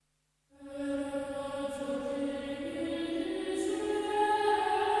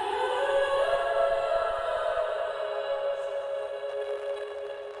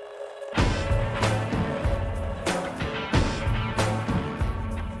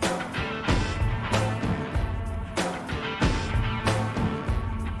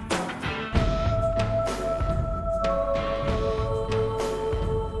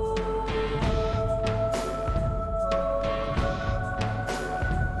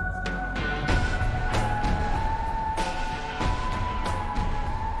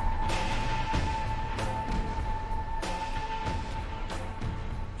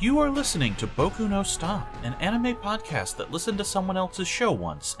You are listening to Boku no Stop, an anime podcast that listened to someone else's show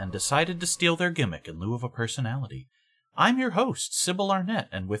once and decided to steal their gimmick in lieu of a personality. I'm your host, Sybil Arnett,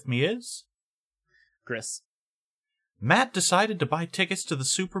 and with me is... Chris. Matt decided to buy tickets to the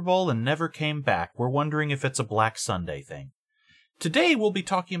Super Bowl and never came back. We're wondering if it's a Black Sunday thing. Today we'll be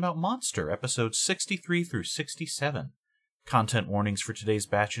talking about Monster, episodes 63 through 67. Content warnings for today's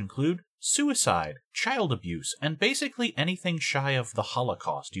batch include suicide, child abuse, and basically anything shy of the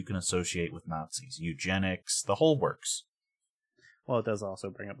Holocaust you can associate with Nazis, eugenics, the whole works. Well, it does also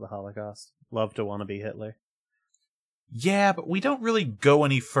bring up the Holocaust. Love to want to be Hitler. Yeah, but we don't really go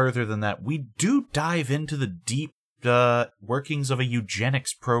any further than that. We do dive into the deep workings of a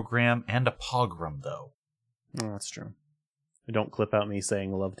eugenics program and a pogrom, though. Oh, that's true. Don't clip out me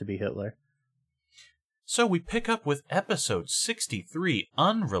saying love to be Hitler. So we pick up with episode 63,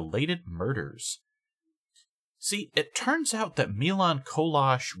 Unrelated Murders. See, it turns out that Milan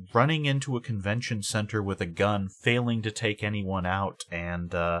Kolash running into a convention center with a gun, failing to take anyone out,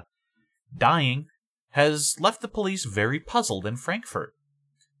 and dying, has left the police very puzzled in Frankfurt.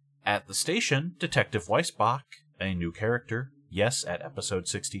 At the station, Detective Weissbach, a new character, yes, at episode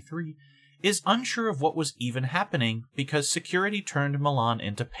 63, is unsure of what was even happening because security turned Milan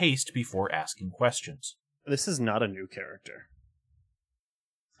into paste before asking questions. This is not a new character.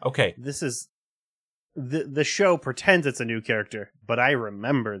 Okay. This is... The show pretends it's a new character, but I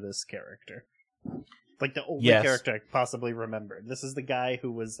remember this character. Like the only character I possibly remember. This is the guy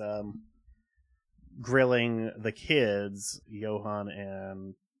who was grilling the kids, Johan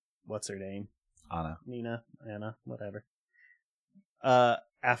and... what's her name? Anna, whatever.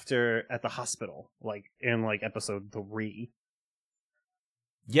 After at the hospital, in episode 3.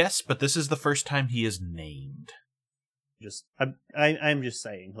 Yes, but this is the first time he is named. I'm just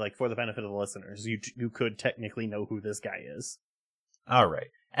saying, for the benefit of the listeners, you could technically know who this guy is. All right,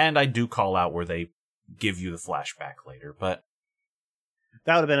 and I do call out where they give you the flashback later, but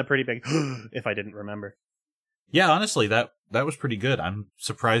that would have been a pretty big if I didn't remember. Yeah, honestly, that was pretty good. I'm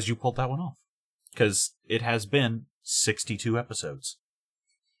surprised you pulled that one off, because it has been 62 episodes.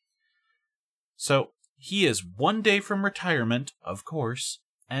 So, he is one day from retirement, of course,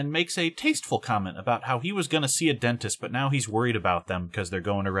 and makes a tasteful comment about how he was going to see a dentist, but now he's worried about them because they're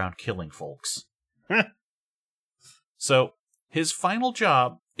going around killing folks. So, his final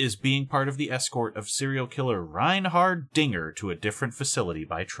job is being part of the escort of serial killer Reinhard Dinger to a different facility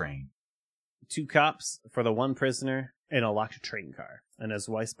by train. 2 cops for the 1 prisoner in a locked train car. And as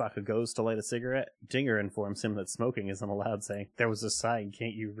Weissbach goes to light a cigarette, Dinger informs him that smoking isn't allowed, saying, "There was a sign,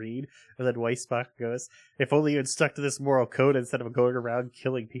 can't you read?" And then Weissbach goes, "If only you had stuck to this moral code instead of going around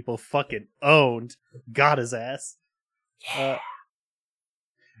killing people, fucking owned." Got his ass.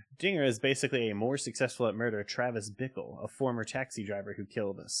 Dinger is basically a more successful at murder Travis Bickle, a former taxi driver who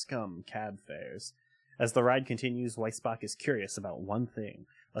killed scum cab fares. As the ride continues, Weissbach is curious about one thing: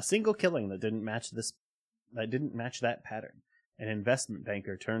 a single killing that didn't match that pattern. An investment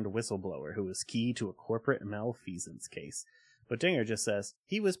banker turned whistleblower who was key to a corporate malfeasance case. But Dinger just says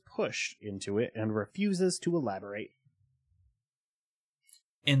he was pushed into it and refuses to elaborate.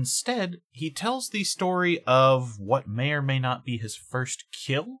 Instead, he tells the story of what may or may not be his first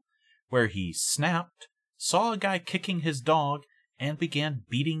kill, where he snapped, saw a guy kicking his dog, and began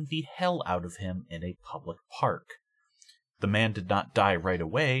beating the hell out of him in a public park. The man did not die right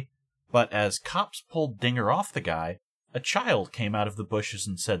away, but as cops pulled Dinger off the guy, a child came out of the bushes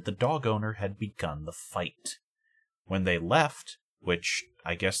and said the dog owner had begun the fight. When they left, which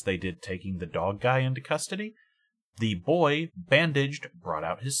I guess they did taking the dog guy into custody, the boy, bandaged, brought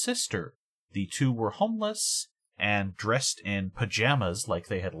out his sister. The 2 were homeless and dressed in pajamas like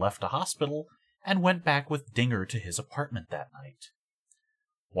they had left a hospital and went back with Dinger to his apartment that night.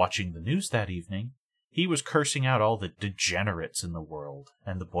 Watching the news that evening, he was cursing out all the degenerates in the world,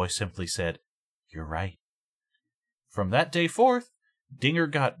 and the boy simply said, "You're right." From that day forth, Dinger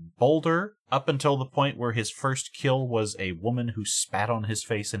got bolder up until the point where his first kill was a woman who spat on his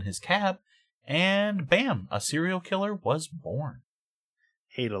face in his cab, and bam, a serial killer was born.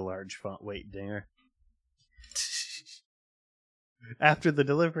 Hate a large font weight, Dinger. After the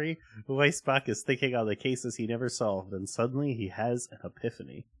delivery, Weissbach is thinking on the cases he never solved, and suddenly he has an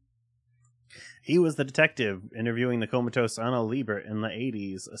epiphany. He was the detective interviewing the comatose Anna Liebert in the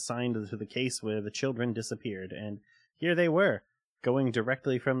 80s, assigned to the case where the children disappeared, and here they were, going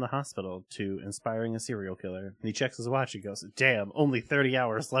directly from the hospital to inspiring a serial killer. He checks his watch and goes, "Damn, only 30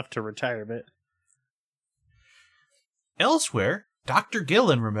 hours left to retirement." Elsewhere, Dr.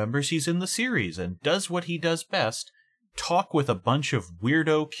 Gillen remembers he's in the series and does what he does best, talk with a bunch of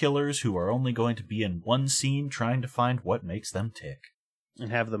weirdo killers who are only going to be in one scene trying to find what makes them tick.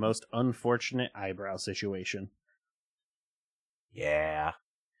 And have the most unfortunate eyebrow situation. Yeah.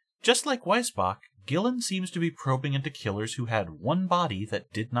 Just like Weisbach, Gillen seems to be probing into killers who had one body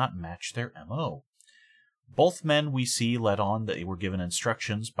that did not match their MO. Both men we see let on that they were given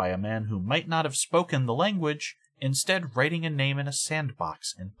instructions by a man who might not have spoken the language, instead writing a name in a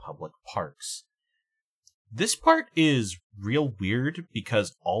sandbox in public parks. This part is real weird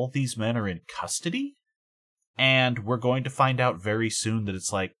because all these men are in custody, and we're going to find out very soon that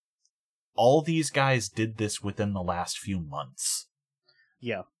it's like, all these guys did this within the last few months.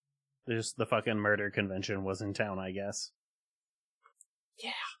 Yeah. Just the fucking murder convention was in town, I guess.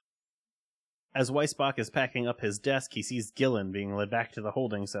 Yeah. As Weisbach is packing up his desk, he sees Gillen being led back to the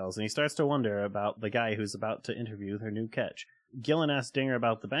holding cells, and he starts to wonder about the guy who's about to interview their new catch. Gillen asks Dinger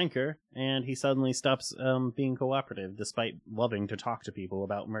about the banker, and he suddenly stops being cooperative, despite loving to talk to people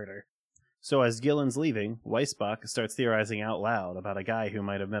about murder. So as Gillen's leaving, Weisbach starts theorizing out loud about a guy who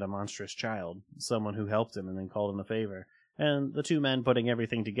might have met a monstrous child, someone who helped him and then called him a favor, and the two men, putting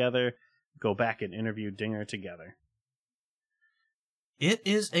everything together, go back and interview Dinger together. It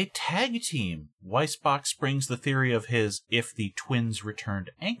is a tag team. Weisbach springs the theory of his if the twins returned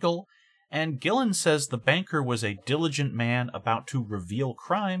ankle, and Gillen says the banker was a diligent man about to reveal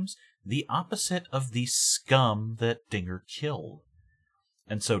crimes, the opposite of the scum that Dinger killed.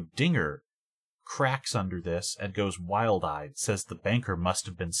 And so Dinger cracks under this and goes wild-eyed, says the banker must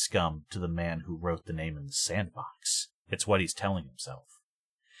have been scum to the man who wrote the name in the sandbox. It's what he's telling himself.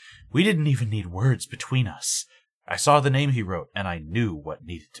 We didn't even need words between us. I saw the name he wrote, and I knew what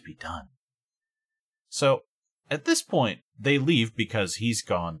needed to be done. So, at this point, they leave because he's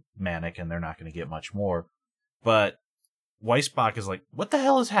gone manic and they're not going to get much more. But Weisbach is like, what the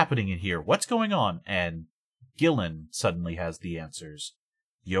hell is happening in here? What's going on? And Gillen suddenly has the answers.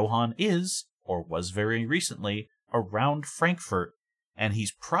 Johann is, or was very recently, around Frankfurt, and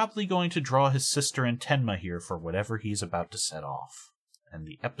he's probably going to draw his sister and Tenma here for whatever he's about to set off. And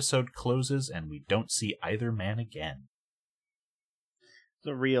the episode closes, and we don't see either man again. It's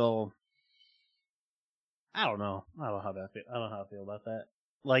a real... I don't know how I feel about that.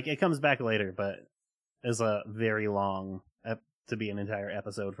 Like, it comes back later, but it's a very long to be an entire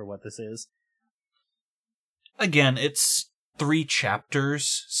episode for what this is. Again, it's 3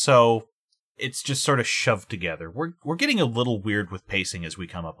 chapters, so it's just sort of shoved together. We're getting a little weird with pacing as we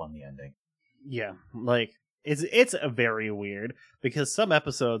come up on the ending. Yeah, like, it's a very weird, because some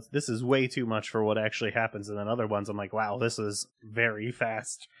episodes, this is way too much for what actually happens, and then other ones, I'm like, wow, this is very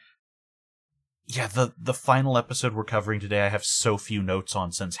fast. Yeah, the final episode we're covering today, I have so few notes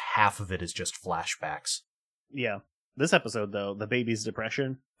on since half of it is just flashbacks. Yeah. This episode, though, The Baby's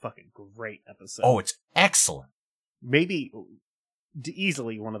Depression, fucking great episode. Oh, it's excellent. Maybe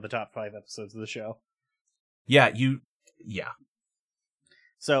easily one of the top 5 episodes of the show. Yeah.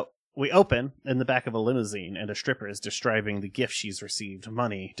 So, we open in the back of a limousine, and a stripper is describing the gift she's received: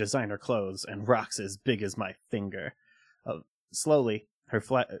 money, designer clothes, and rocks as big as my finger. Slowly,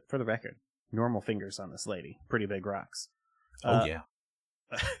 for the record, normal fingers on this lady. Pretty big rocks. Yeah.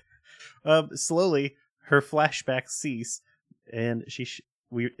 Slowly, her flashbacks cease, and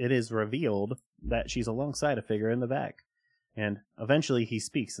it is revealed that she's alongside a figure in the back. And eventually he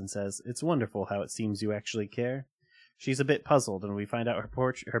speaks and says, "It's wonderful how it seems you actually care." She's a bit puzzled, and we find out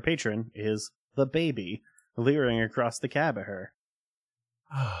her patron is the baby, leering across the cab at her.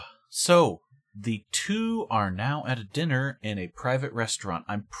 So, the two are now at a dinner in a private restaurant.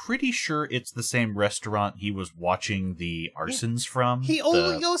 I'm pretty sure it's the same restaurant he was watching the arsons from. He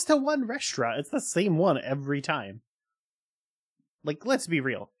only goes to one restaurant. It's the same one every time. Like, let's be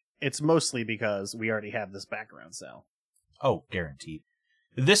real. It's mostly because we already have this background cell. Oh, guaranteed.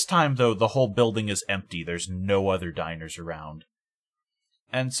 This time, though, the whole building is empty. There's no other diners around.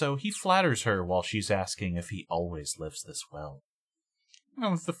 And so he flatters her while she's asking if he always lives this well.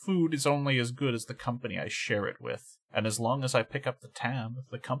 Well, the food is only as good as the company I share it with, and as long as I pick up the tab,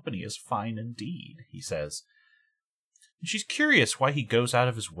 the company is fine indeed, he says. And she's curious why he goes out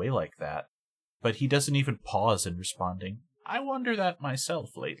of his way like that, but he doesn't even pause in responding. I wonder that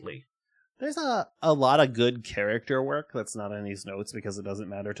myself lately. There's a lot of good character work that's not in these notes because it doesn't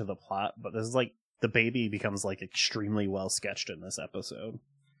matter to the plot, but this is like, the baby becomes like extremely well sketched in this episode.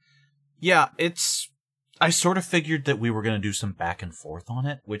 Yeah, I sort of figured that we were going to do some back and forth on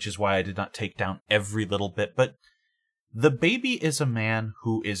it, which is why I did not take down every little bit, but the baby is a man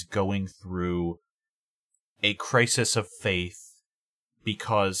who is going through a crisis of faith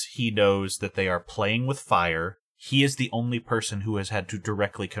because he knows that they are playing with fire. He is the only person who has had to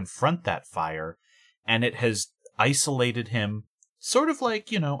directly confront that fire, and it has isolated him, sort of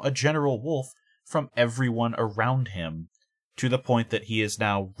like, a general wolf, from everyone around him. to the point that he is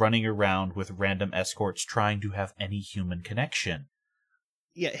now running around with random escorts trying to have any human connection.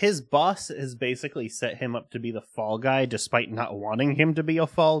 Yeah, his boss has basically set him up to be the fall guy, despite not wanting him to be a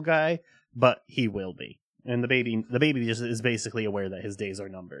fall guy, but he will be. And the baby just is basically aware that his days are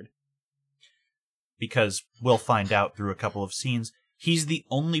numbered. Because we'll find out through a couple of scenes, he's the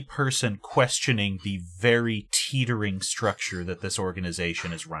only person questioning the very teetering structure that this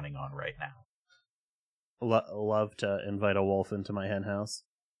organization is running on right now. Love to invite a wolf into my hen house.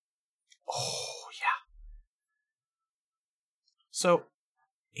 Oh, yeah. So,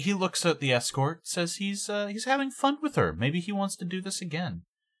 he looks at the escort, says he's having fun with her. Maybe he wants to do this again.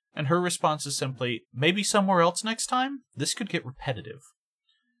 And her response is simply, maybe somewhere else next time? This could get repetitive.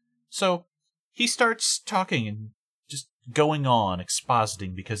 So, he starts talking and just going on,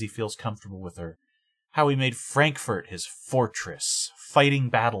 expositing because he feels comfortable with her. How he made Frankfurt his fortress, fighting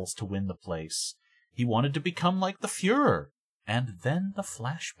battles to win the place. He wanted to become like the Fuhrer. And then the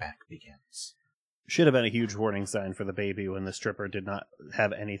flashback begins. Should have been a huge warning sign for the baby when the stripper did not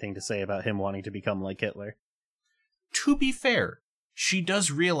have anything to say about him wanting to become like Hitler. To be fair, she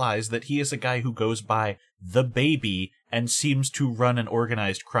does realize that he is a guy who goes by the baby and seems to run an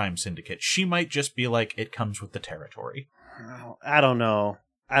organized crime syndicate. She might just be like, it comes with the territory. I don't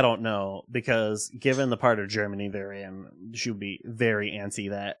know, because given the part of Germany they're in, she would be very antsy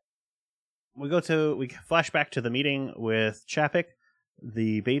that. We flash back to the meeting with Chapek.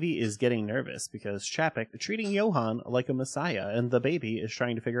 The baby is getting nervous because Chapek treating Johann like a messiah, and the baby is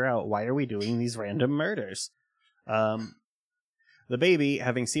trying to figure out, why are we doing these random murders? The baby,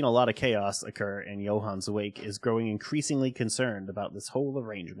 having seen a lot of chaos occur in Johann's wake, is growing increasingly concerned about this whole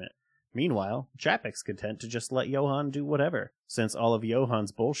arrangement. Meanwhile, Chapek's content to just let Johann do whatever, since all of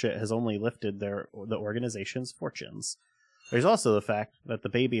Johann's bullshit has only lifted the organization's fortunes. There's also the fact that the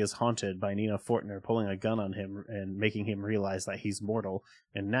baby is haunted by Nina Fortner pulling a gun on him and making him realize that he's mortal,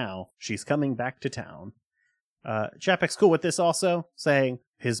 and now she's coming back to town. Chapek's cool with this also, saying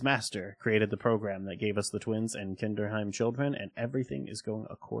his master created the program that gave us the twins and Kinderheim children, and everything is going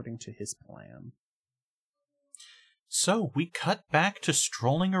according to his plan. So we cut back to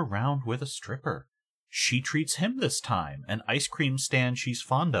strolling around with a stripper. She treats him this time, an ice cream stand she's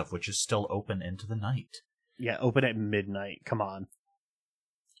fond of, which is still open into the night. Yeah, open at midnight. Come on.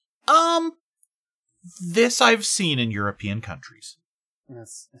 This I've seen in European countries.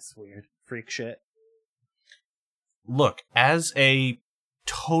 That's weird. Freak shit. Look, as a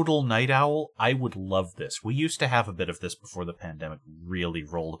total night owl, I would love this. We used to have a bit of this before the pandemic really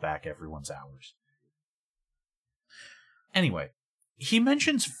rolled back everyone's hours. Anyway, he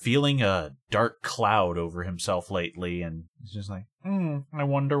mentions feeling a dark cloud over himself lately, and he's just like, I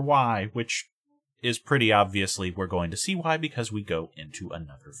wonder why, which is pretty obviously we're going to see why because we go into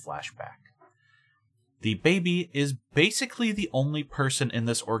another flashback. The baby is basically the only person in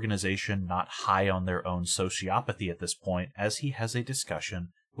this organization not high on their own sociopathy at this point, as he has a discussion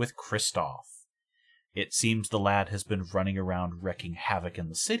with Christoph. It seems the lad has been running around wreaking havoc in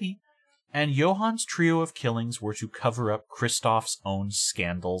the city, and Johann's trio of killings were to cover up Christoph's own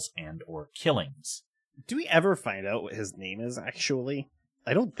scandals and or killings. Do we ever find out what his name is, actually?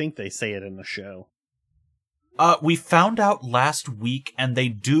 I don't think they say it in the show. We found out last week, and they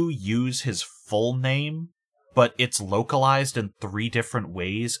do use his full name, but it's localized in 3 different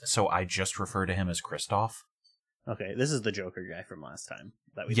ways, so I just refer to him as Christoph. Okay, this is the Joker guy from last time.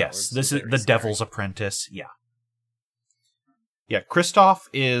 Yes, this is the Devil's Apprentice, yeah. Yeah, Christoph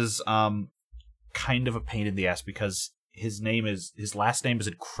is kind of a pain in the ass because his last name is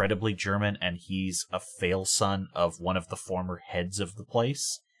incredibly German, and he's a fail son of one of the former heads of the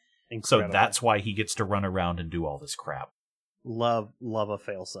place. Incredible. So that's why he gets to run around and do all this crap. Love a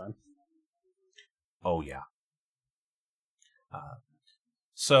fail son. Oh, yeah.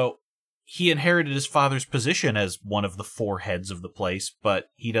 So he inherited his father's position as one of the 4 heads of the place, but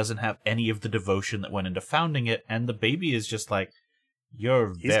he doesn't have any of the devotion that went into founding it, and the baby is just like, he's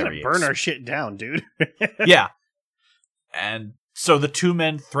gonna burn our shit down, dude. Yeah. And so the 2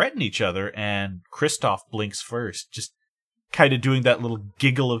 men threaten each other, and Christoph blinks first, just kind of doing that little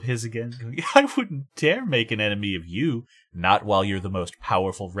giggle of his again. Going, I wouldn't dare make an enemy of you, not while you're the most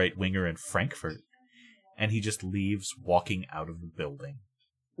powerful right-winger in Frankfurt. And he just leaves, walking out of the building.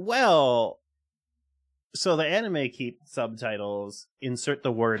 Well, so the anime keep subtitles insert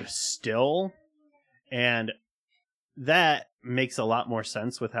the word still, and that makes a lot more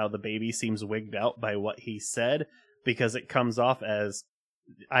sense with how the baby seems wigged out by what he said, because it comes off as,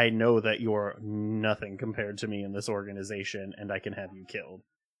 I know that you're nothing compared to me in this organization, and I can have you killed.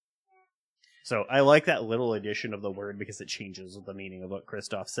 So I like that little addition of the word because it changes the meaning of what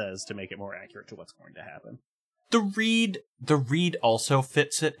Christoph says to make it more accurate to what's going to happen. The read also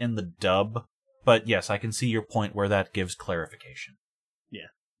fits it in the dub, but yes, I can see your point where that gives clarification. Yeah.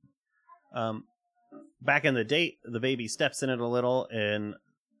 Back in the date, the baby steps in it a little and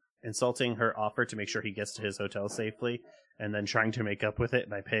insulting her offer to make sure he gets to his hotel safely, and then trying to make up with it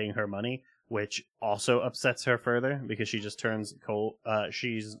by paying her money, which also upsets her further because she just turns cold.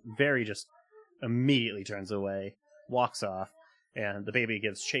 She's very just immediately turns away, walks off, and the baby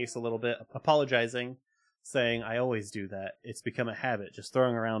gives chase a little bit, apologizing, saying, "I always do that. It's become a habit, just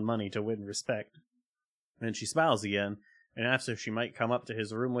throwing around money to win respect." And she smiles again and asks if she might come up to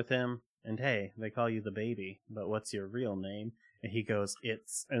his room with him. And hey, they call you the baby, but what's your real name? And he goes,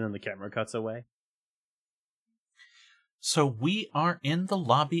 "It's," and then the camera cuts away. So we are in the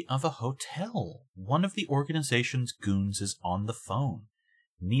lobby of a hotel. One of the organization's goons is on the phone.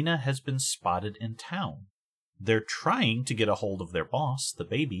 Nina has been spotted in town. They're trying to get a hold of their boss, the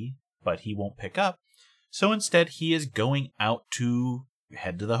baby, but he won't pick up. So instead, he is going out to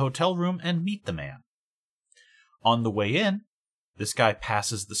head to the hotel room and meet the man. On the way in, this guy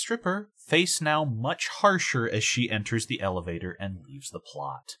passes the stripper, face now much harsher as she enters the elevator and leaves the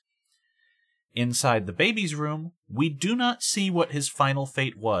plot. Inside the baby's room, we do not see what his final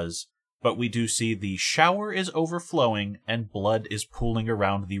fate was, but we do see the shower is overflowing and blood is pooling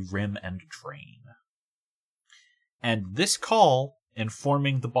around the rim and drain. And this call,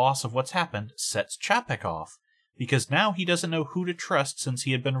 informing the boss of what's happened, sets Chapek off, because now he doesn't know who to trust since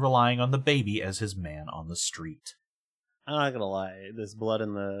he had been relying on the baby as his man on the street. I'm not gonna lie, this blood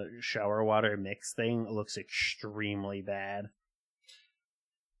in the shower water mix thing looks extremely bad.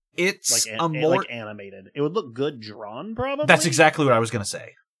 It's like animated. It would look good drawn, probably. That's exactly what I was going to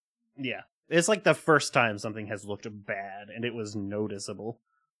say. Yeah. It's like the first time something has looked bad, and it was noticeable.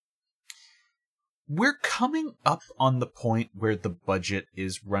 We're coming up on the point where the budget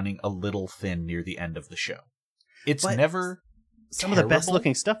is running a little thin near the end of the show. It's never some terrible. Of the best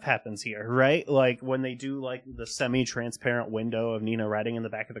looking stuff happens here, right? Like when they do like the semi-transparent window of Nina riding in the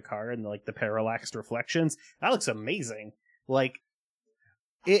back of the car and like the parallaxed reflections. That looks amazing. Like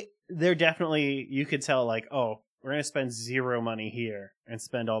they're definitely, you could tell like, oh, we're going to spend zero money here and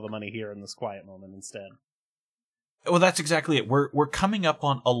spend all the money here in this quiet moment instead. Well, that's exactly it. We're coming up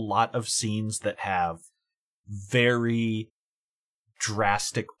on a lot of scenes that have very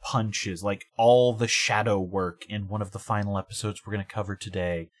drastic punches, like all the shadow work in one of the final episodes we're going to cover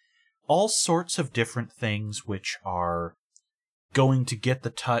today. All sorts of different things which are going to get the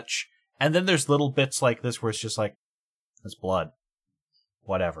touch. And then there's little bits like this where it's just like, it's blood.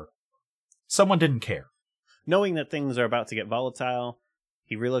 Whatever. Someone didn't care. Knowing that things are about to get volatile,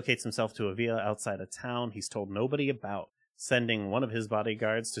 he relocates himself to a villa outside of town he's told nobody about, sending one of his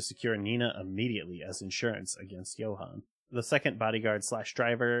bodyguards to secure Nina immediately as insurance against Johan. The second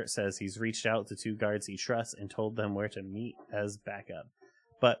bodyguard/driver says he's reached out to two guards he trusts and told them where to meet as backup.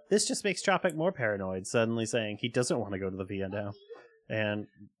 But this just makes Chapek more paranoid, suddenly saying he doesn't want to go to the villa now. And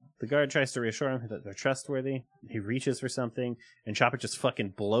the guard tries to reassure him that they're trustworthy. He reaches for something, and Chapek just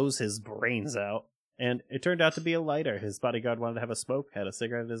fucking blows his brains out. And it turned out to be a lighter. His bodyguard wanted to have a smoke, had a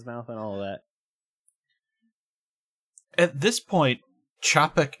cigarette in his mouth, and all of that. At this point,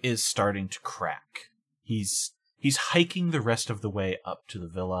 Chapek is starting to crack. He's hiking the rest of the way up to the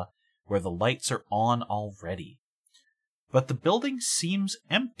villa, where the lights are on already. But the building seems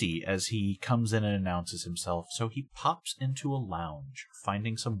empty as he comes in and announces himself, so he pops into a lounge,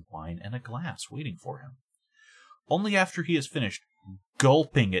 finding some wine and a glass waiting for him. Only after he is finished,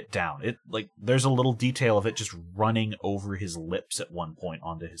 gulping it down. There's a little detail of it just running over his lips at one point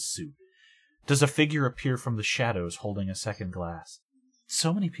onto his suit. Does a figure appear from the shadows holding a second glass?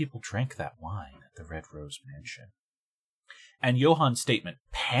 So many people drank that wine at the Red Rose Mansion. And Johan's statement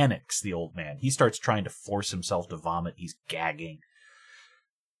panics the old man. He starts trying to force himself to vomit. He's gagging.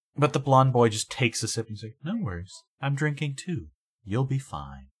 But the blonde boy just takes a sip and says, "No worries. I'm drinking too. You'll be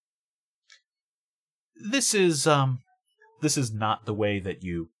fine." This is not the way that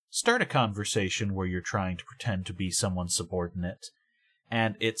you start a conversation where you're trying to pretend to be someone's subordinate.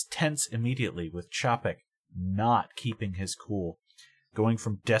 And it's tense immediately with Chapek not keeping his cool. Going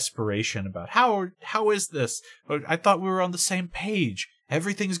from desperation about, how is this? I thought we were on the same page.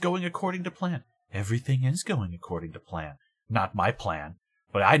 Everything's going according to plan. Everything is going according to plan. Not my plan,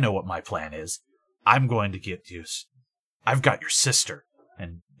 but I know what my plan is. I'm going to get you. I've got your sister.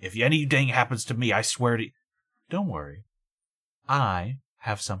 And if anything happens to me, I swear to you. Don't worry. I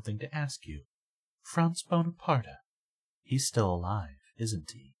have something to ask you. Franz Bonaparte. He's still alive,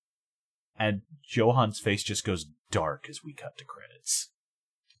 isn't he? And Johan's face just goes dark as we cut to credits.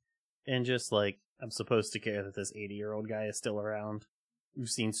 And just like, I'm supposed to care that this 80-year-old guy is still around. We've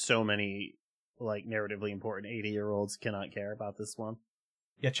seen so many like, narratively important 80-year-olds cannot care about this one.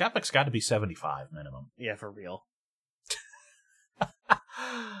 Yeah, Chapek's got to be 75 minimum. Yeah, for real.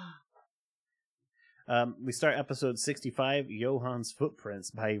 We start episode 65, Johan's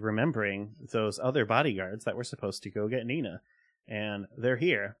footprints, by remembering those other bodyguards that were supposed to go get Nina. And they're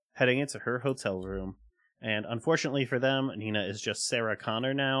here, heading into her hotel room. And unfortunately for them, Nina is just Sarah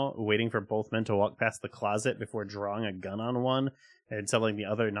Connor now, waiting for both men to walk past the closet before drawing a gun on one and telling the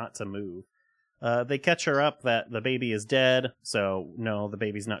other not to move. They catch her up that the baby is dead, so no, the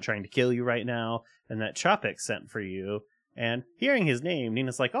baby's not trying to kill you right now, and that Chapek sent for you. And hearing his name,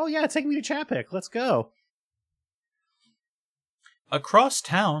 Nina's like, oh yeah, take me to Chapek, let's go. Across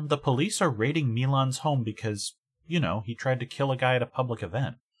town, the police are raiding Milan's home because, he tried to kill a guy at a public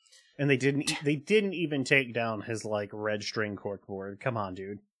event. And they didn't even take down his, red string corkboard. Come on,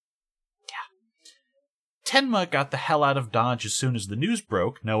 dude. Yeah. Tenma got the hell out of Dodge as soon as the news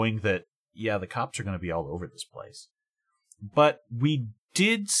broke, knowing that, the cops are going to be all over this place. But we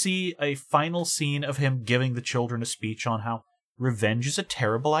did see a final scene of him giving the children a speech on how revenge is a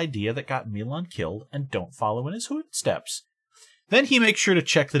terrible idea that got Milan killed and don't follow in his footsteps. Then he makes sure to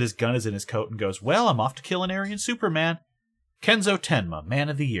check that his gun is in his coat and goes, well, I'm off to kill an Aryan Superman. Kenzo Tenma, Man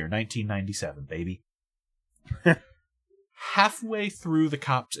of the Year, 1997, baby. Halfway through the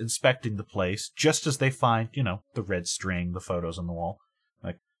cops inspecting the place, just as they find, the red string, the photos on the wall,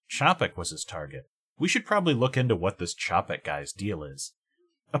 like, Chapek was his target. We should probably look into what this Chapek guy's deal is.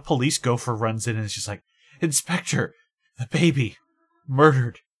 A police gopher runs in and is just like, Inspector, the baby,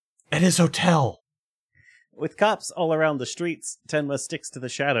 murdered, at his hotel. With cops all around the streets, Tenma sticks to the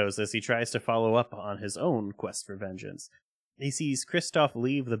shadows as he tries to follow up on his own quest for vengeance. He sees Kristoff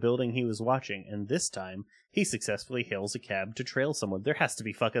leave the building he was watching, and this time, he successfully hails a cab to trail someone. There has to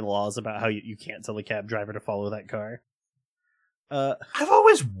be fucking laws about how you can't tell a cab driver to follow that car. I've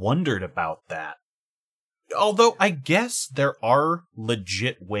always wondered about that. Although, I guess there are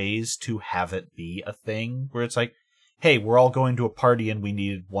legit ways to have it be a thing, where it's like, hey, we're all going to a party and we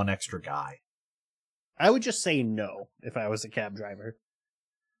needed one extra guy. I would just say no, if I was a cab driver.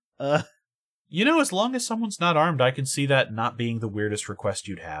 As long as someone's not armed, I can see that not being the weirdest request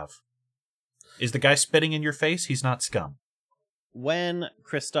you'd have. Is the guy spitting in your face? He's not scum. When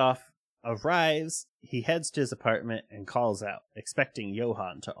Kristoff arrives, he heads to his apartment and calls out, expecting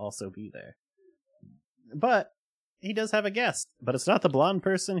Johan to also be there. But he does have a guest, but it's not the blonde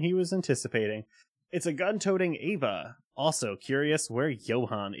person he was anticipating. It's a gun-toting Ava, also curious where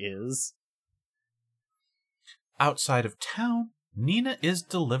Johan is. Outside of town, Nina is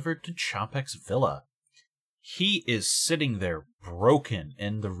delivered to Chapek's villa. He is sitting there broken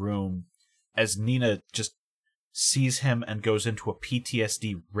in the room as Nina just sees him and goes into a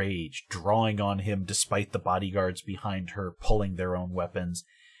PTSD rage, drawing on him despite the bodyguards behind her pulling their own weapons.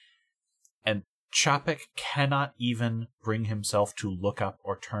 And Chapek cannot even bring himself to look up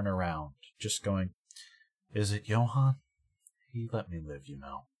or turn around, just going, is it Johan? He let me live,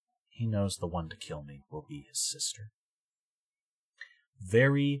 He knows the one to kill me will be his sister.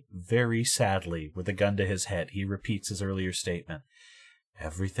 Very, very sadly, with a gun to his head, he repeats his earlier statement.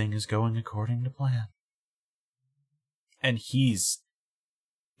 Everything is going according to plan. And he's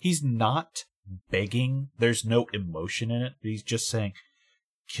not begging. There's no emotion in it. He's just saying,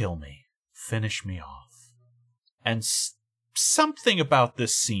 kill me. Finish me off. And something about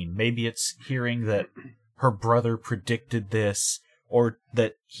this scene, maybe it's hearing that her brother predicted this, or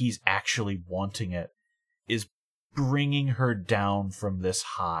that he's actually wanting it, is bringing her down from this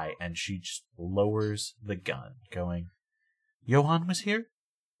high, and she just lowers the gun, going, Johan was here?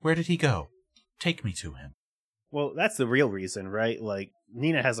 Where did he go? Take me to him. Well, that's the real reason, right?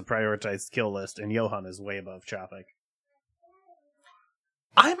 Nina has a prioritized kill list, and Johan is way above Chapek.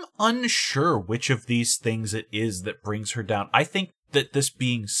 I'm unsure which of these things it is that brings her down. I think that this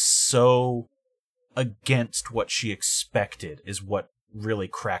being so against what she expected is what really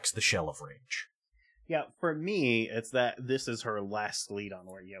cracks the shell of rage. Yeah, for me, it's that this is her last lead on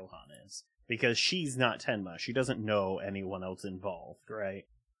where Johan is. Because she's not Tenma. She doesn't know anyone else involved, right?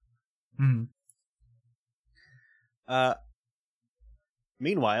 Mm-hmm.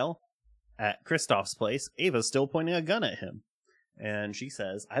 Meanwhile, at Kristoff's place, Ava's still pointing a gun at him. And she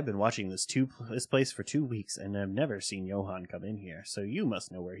says, I've been watching this place for 2 weeks, and I've never seen Johan come in here, so you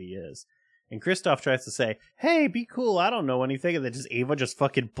must know where he is. And Kristoff tries to say, hey, be cool, I don't know anything, and then Ava just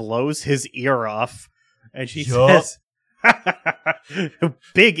fucking blows his ear off. And she says,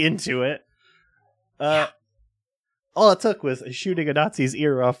 big into it. All it took was shooting a Nazi's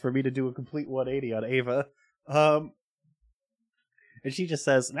ear off for me to do a complete 180 on Ava. And she just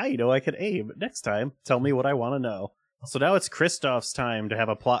says, now you know I can aim. Next time, tell me what I want to know. So now it's Kristoff's time to have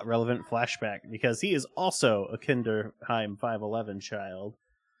a plot-relevant flashback, because he is also a Kinderheim 511 child.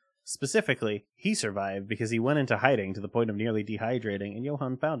 Specifically, he survived because he went into hiding to the point of nearly dehydrating, and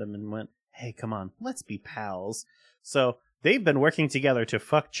Johann found him and went, "Hey, come on, let's be pals." So they've been working together to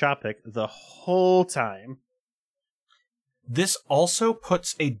fuck Chopik the whole time. This also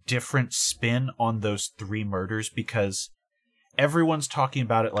puts a different spin on those 3 murders, because everyone's talking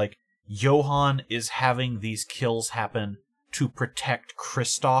about it like Johann is having these kills happen to protect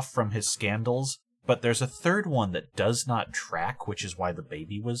Kristoff from his scandals, but there's a third one that does not track, which is why the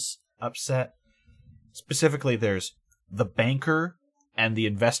baby was upset. Specifically, there's the banker and the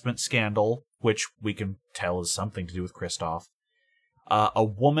investment scandal, which we can tell is something to do with Kristoff. A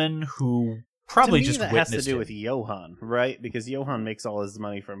woman who probably to me, just that witnessed has to do it. with Johann, right? Because Johann makes all his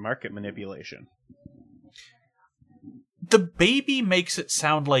money from market manipulation. The baby makes it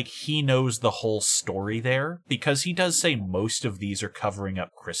sound like he knows the whole story there, because he does say most of these are covering up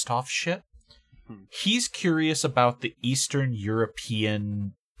Kristoff's shit. He's curious about the Eastern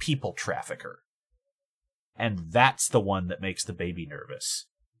European people trafficker. And that's the one that makes the baby nervous.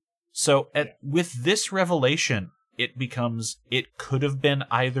 So with this revelation, it becomes, it could have been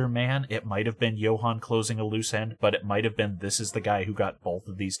either man. It might have been Johann closing a loose end, but it might have been this is the guy who got both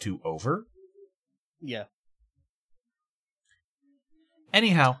of these 2 over. Yeah.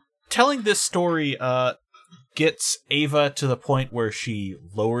 Anyhow, telling this story gets Ava to the point where she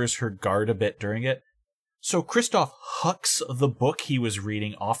lowers her guard a bit during it. So Kristoff hucks the book he was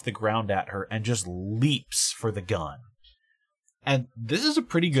reading off the ground at her and just leaps for the gun. And this is a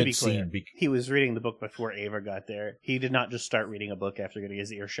pretty good scene. He was reading the book before Ava got there. He did not just start reading a book after getting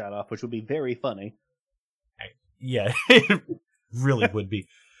his ear shot off, which would be very funny. Yeah, it really would be.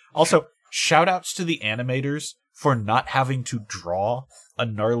 Also, shout-outs to the animators for not having to draw a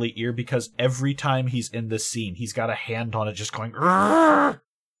gnarly ear, because every time he's in this scene, he's got a hand on it just going, "Rrr!"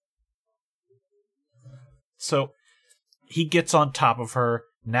 So he gets on top of her,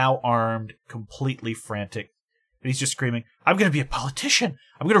 now armed, completely frantic. And he's just screaming, "I'm going to be a politician.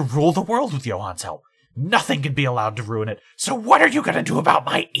 I'm going to rule the world with Johann's help. Nothing can be allowed to ruin it. So what are you going to do about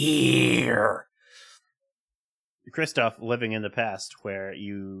my ear?" Kristoff living in the past where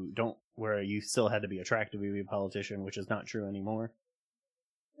you still had to be attractive to be a politician, which is not true anymore.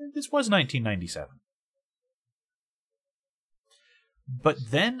 This was 1997. But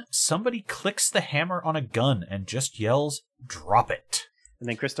then somebody clicks the hammer on a gun and just yells, "Drop it." And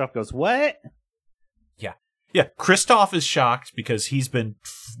then Kristoff goes, "What?" Yeah, Kristoff is shocked because he's been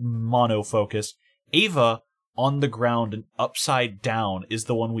mono-focused. Ava, on the ground and upside down, is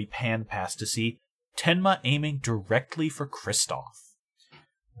the one we pan past to see Tenma aiming directly for Kristoff.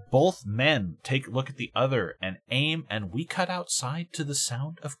 Both men take a look at the other and aim, and we cut outside to the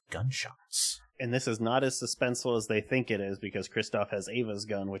sound of gunshots. And this is not as suspenseful as they think it is, because Kristoff has Ava's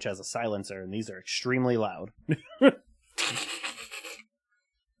gun, which has a silencer, and these are extremely loud.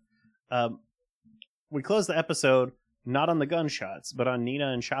 We close the episode not on the gunshots, but on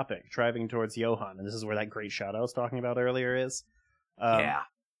Nina and Chopik driving towards Johann, and this is where that great shot I was talking about earlier is. Yeah.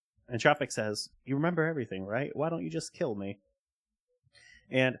 And Chopik says, "You remember everything, right? Why don't you just kill me?"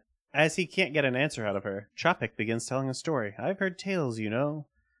 And as he can't get an answer out of her, Chopik begins telling a story. "I've heard tales, you know,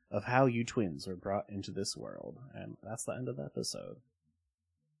 of how you twins were brought into this world." And that's the end of the episode.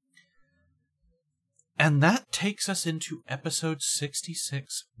 And that takes us into episode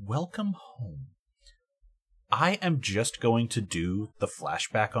 66, Welcome Home. I am just going to do the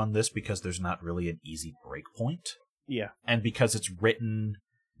flashback on this because there's not really an easy break point. Yeah. And because it's written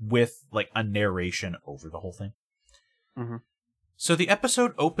with like a narration over the whole thing. Mm-hmm. So the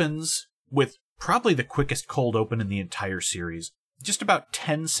episode opens with probably the quickest cold open in the entire series. Just about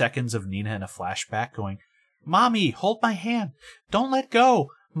 10 seconds of Nina in a flashback going, "Mommy, hold my hand. Don't let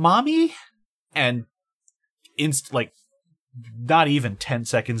go. Mommy?" And not even 10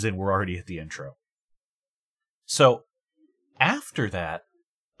 seconds in, we're already at the intro. So after that,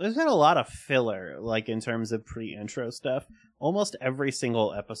 there's been a lot of filler, like in terms of pre-intro stuff. Almost every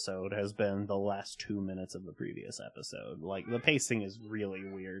single episode has been the last 2 minutes of the previous episode. Like, the pacing is really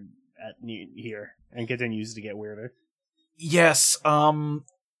weird here and continues to get weirder. Yes,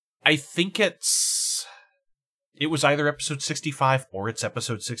 I think it was either episode 65 or it's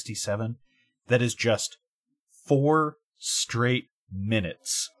episode 67 that is just 4 straight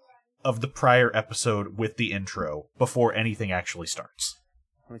minutes of the prior episode with the intro before anything actually starts.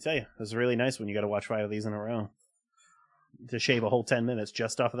 Let me tell you, it was really nice when you got to watch 5 of these in a row. To shave a whole 10 minutes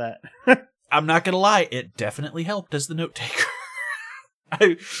just off of that. I'm not going to lie, it definitely helped as the note taker.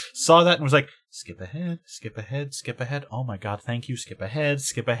 I saw that and was like, skip ahead, skip ahead, skip ahead. Oh my god, thank you, skip ahead,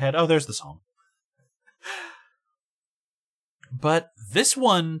 skip ahead. Oh, there's the song. But this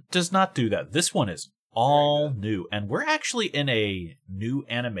one does not do that. This one is all new. And we're actually in a new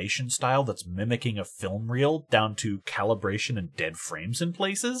animation style that's mimicking a film reel down to calibration and dead frames in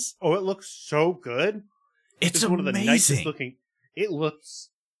places. Oh, it looks so good. It's amazing. One of the nicest looking. It looks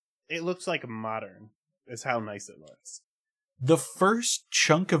like modern. Is how nice it looks. The first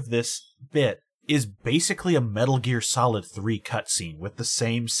chunk of this bit is basically a Metal Gear Solid 3 cutscene with the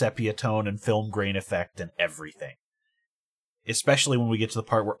same sepia tone and film grain effect and everything. Especially when we get to the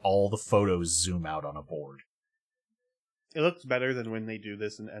part where all the photos zoom out on a board. It looks better than when they do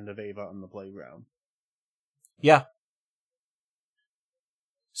this in End of Ava on the playground. Yeah.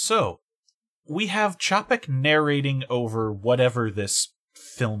 So, we have Chapek narrating over whatever this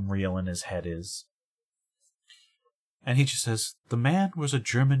film reel in his head is. And he just says, the man was a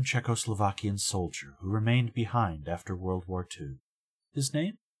German Czechoslovakian soldier who remained behind after World War II. His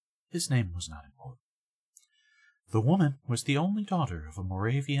name? His name was not important. The woman was the only daughter of a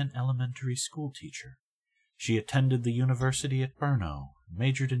Moravian elementary school teacher. She attended the university at Brno and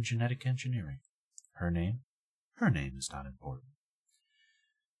majored in genetic engineering. Her name? Her name is not important.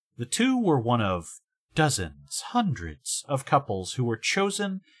 The two were one of dozens, hundreds of couples who were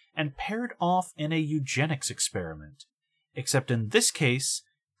chosen and paired off in a eugenics experiment. Except in this case,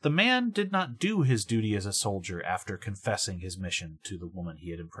 the man did not do his duty as a soldier after confessing his mission to the woman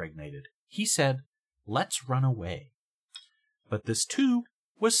he had impregnated. He said, let's run away. But this too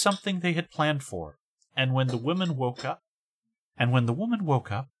was something they had planned for, and when the woman woke up,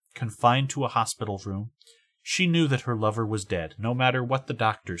 confined to a hospital room, she knew that her lover was dead, no matter what the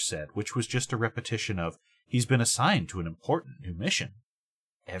doctor said, which was just a repetition of, he's been assigned to an important new mission.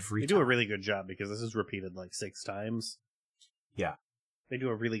 They do a really good job, because this is repeated like 6 times. Yeah. They do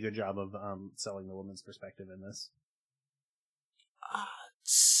a really good job of selling the woman's perspective in this.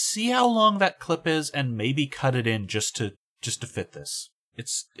 See how long that clip is, and maybe cut it in just to fit this.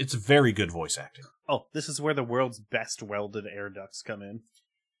 It's very good voice acting. Oh, this is where the world's best welded air ducts come in.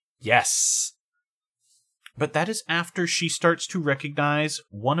 Yes. But that is after she starts to recognize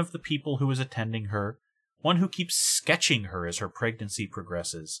one of the people who is attending her, one who keeps sketching her as her pregnancy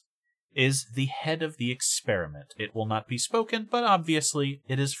progresses, is the head of the experiment. It will not be spoken, but obviously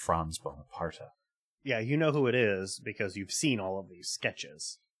it is Franz Bonaparte. Yeah, you know who it is because you've seen all of these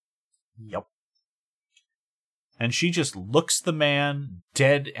sketches. Yep. And she just looks the man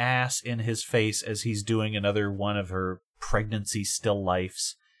dead ass in his face as he's doing another one of her pregnancy still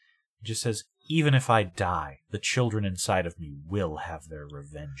lifes. Just says, even if I die, the children inside of me will have their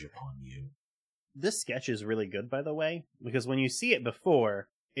revenge upon you. This sketch is really good, by the way, because when you see it before,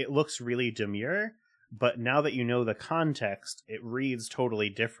 it looks really demure, but now that you know the context, it reads totally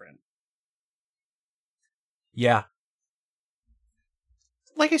different. Yeah.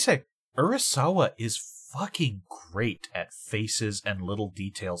 Like I say, Urasawa is fucking great at faces and little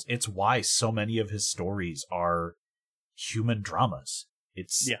details. It's why so many of his stories are human dramas.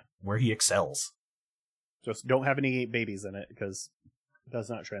 It's where he excels. Just don't have any babies in it, because it does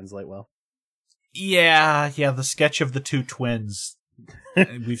not translate well. Yeah, the sketch of the two twins.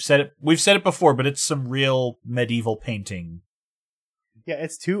 We've said it before, but it's some real medieval painting. Yeah,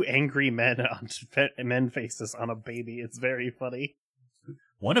 it's 2 angry men on men faces on a baby. It's very funny.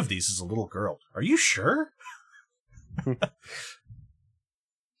 One of these is a little girl. Are you sure?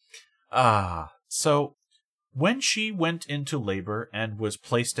 So when she went into labor and was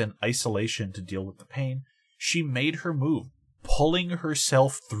placed in isolation to deal with the pain, she made her move, pulling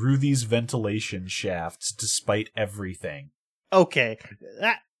herself through these ventilation shafts despite everything. Okay,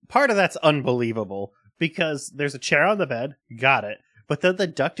 that part of that's unbelievable, because there's a chair on the bed, got it, but then the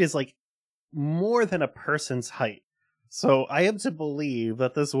duct is like more than a person's height. So I am to believe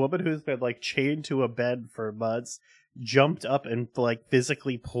that this woman who's been like chained to a bed for months jumped up and like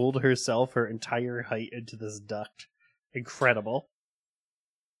physically pulled herself her entire height into this duct. Incredible.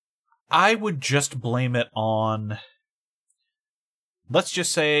 I would just blame it on, let's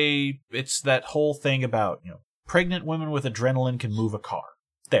just say it's that whole thing about, pregnant women with adrenaline can move a car.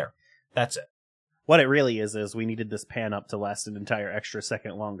 There. That's it. What it really is we needed this pan up to last an entire extra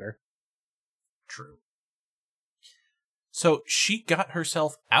second longer. True. So she got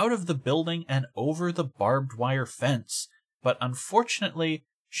herself out of the building and over the barbed wire fence, but unfortunately,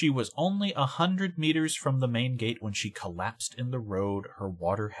 she was only 100 meters from the main gate when she collapsed in the road, her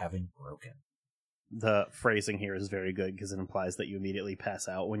water having broken. The phrasing here is very good because it implies that you immediately pass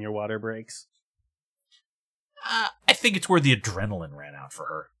out when your water breaks. I think it's where the adrenaline ran out for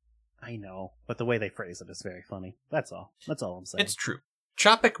her. I know, but the way they phrase it is very funny. That's all. That's all I'm saying. It's true.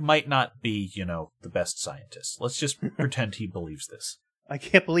 Chapek might not be, the best scientist. Let's just pretend he believes this. I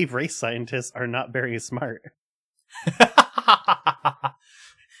can't believe race scientists are not very smart.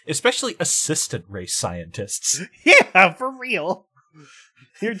 Especially assistant race scientists. Yeah, for real.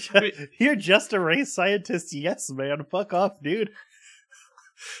 You're just a race scientist, yes, man. Fuck off, dude.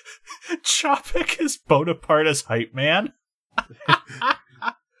 Chopik is Bonaparte's hype man.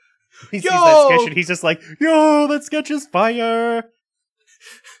 He sees that sketch and he's just like, yo, that sketch is fire.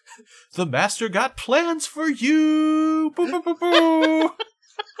 The master got plans for you. Boo, boo, boo, boo.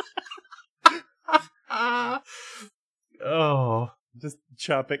 Oh. Just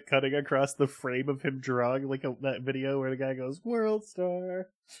Chopik cutting across the frame of him drawing like that video where the guy goes, World Star.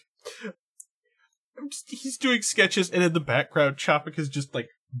 He's doing sketches, and in the background, Chopik is just like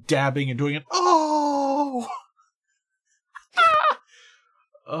dabbing and doing it. Oh!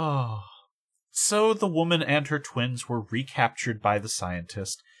 Oh. So the woman and her twins were recaptured by the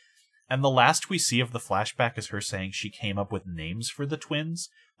scientist, and the last we see of the flashback is her saying she came up with names for the twins,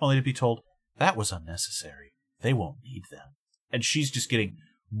 only to be told, that was unnecessary. They won't need them. And she's just getting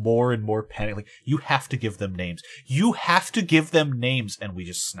more and more panicked. Like, you have to give them names. You have to give them names. And we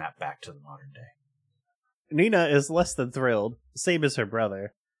just snap back to the modern day. Nina is less than thrilled, same as her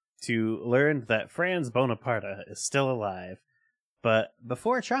brother, to learn that Franz Bonaparte is still alive. But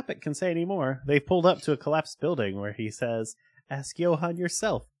before Chopik can say any more, they've pulled up to a collapsed building where he says, ask Johann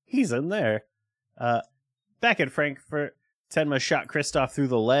yourself. He's in there. Back in Frankfurt, Tenma shot Christoph through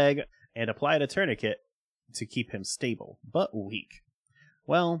the leg and applied a tourniquet to keep him stable, but weak.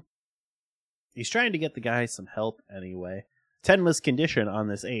 Well, he's trying to get the guy some help anyway. Tenma's condition on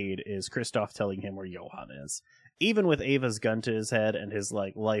this aid is Christoph telling him where Johann is. Even with Ava's gun to his head and his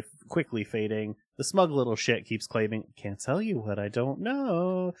life quickly fading, the smug little shit keeps claiming, can't tell you what I don't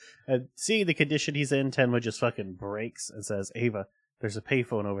know. And seeing the condition he's in, Tenma just fucking breaks and says, Ava, there's a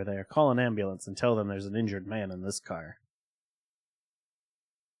payphone over there. Call an ambulance and tell them there's an injured man in this car.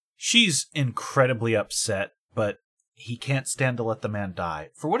 She's incredibly upset, but he can't stand to let the man die.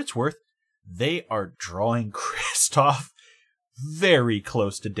 For what it's worth, they are drawing Christoph very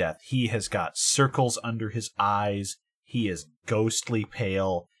close to death. He has got circles under his eyes. He is ghostly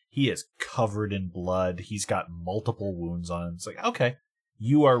pale. He is covered in blood. He's got multiple wounds on him. It's like, okay,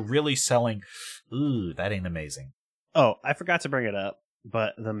 you are really selling. Ooh, that ain't amazing. Oh, I forgot to bring it up,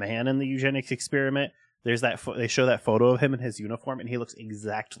 but the man in the eugenics experiment, there's that they show that photo of him in his uniform, and he looks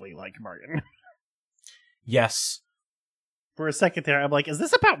exactly like Martin. Yes. For a second there, I'm like, is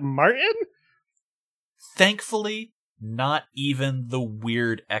this about Martin? Thankfully, not even the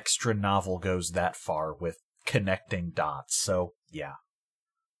weird extra novel goes that far with connecting dots. So, yeah.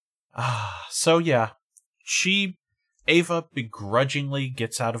 Ava begrudgingly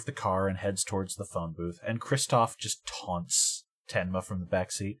gets out of the car and heads towards the phone booth, and Christoph just taunts Tenma from the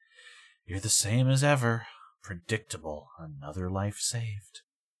backseat. You're the same as ever. Predictable. Another life saved.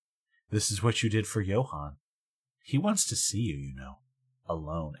 This is what you did for Johann. He wants to see you, you know.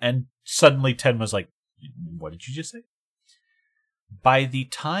 Alone. And suddenly Tenma's like, what did you just say? By the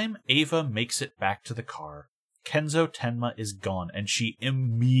time Ava makes it back to the car, Kenzo Tenma is gone, and she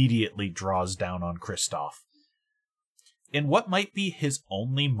immediately draws down on Christoph. In what might be his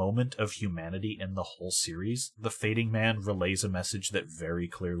only moment of humanity in the whole series, the fading man relays a message that very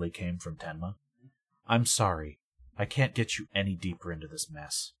clearly came from Tenma. I'm sorry. I can't get you any deeper into this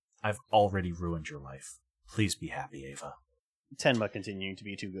mess. I've already ruined your life. Please be happy, Ava. Tenma continuing to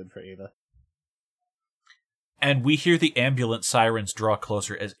be too good for Ava. And we hear the ambulance sirens draw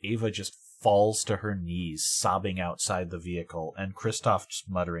closer as Ava just falls to her knees, sobbing outside the vehicle, and Christoph just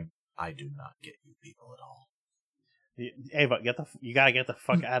muttering, I do not get you people at all. Ava, you gotta get the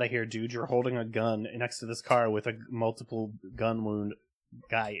fuck out of here, dude. You're holding a gun next to this car with a multiple gun wound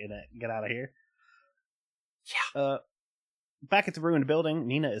guy in it. Get out of here. Yeah. Back at the ruined building,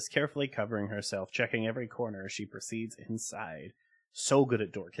 Nina is carefully covering herself, checking every corner as she proceeds inside. So good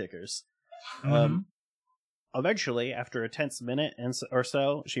at door kickers. Mm-hmm. Eventually, after a tense minute or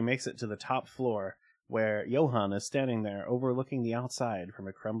so, she makes it to the top floor, where Johann is standing there overlooking the outside from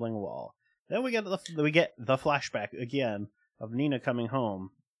a crumbling wall. Then we get the flashback again of Nina coming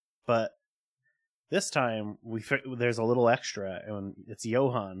home, but this time there's a little extra, and it's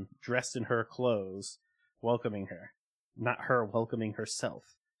Johann dressed in her clothes, welcoming her, not her welcoming herself.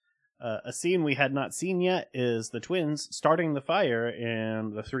 A scene we had not seen yet is the twins starting the fire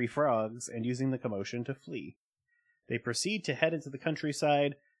in the Three Frogs and using the commotion to flee. They proceed to head into the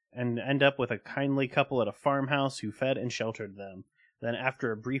countryside and end up with a kindly couple at a farmhouse who fed and sheltered them. Then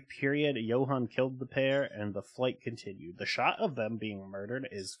after a brief period, Johann killed the pair and the flight continued. The shot of them being murdered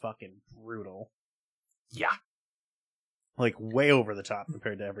is fucking brutal. Yeah. Like way over the top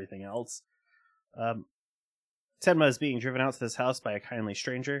compared to everything else. Tenma is being driven out to this house by a kindly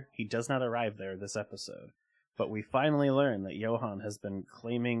stranger. He does not arrive there this episode. But we finally learn that Johan has been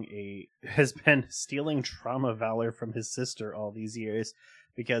has been stealing trauma valor from his sister all these years,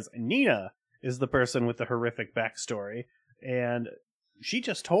 because Nina is the person with the horrific backstory, and she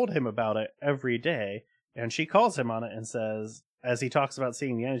just told him about it every day, and she calls him on it and says, as he talks about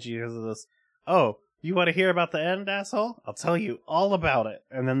seeing the energy because of this, "Oh, you want to hear about the end, asshole? I'll tell you all about it."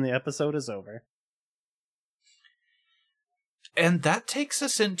 And then the episode is over. And that takes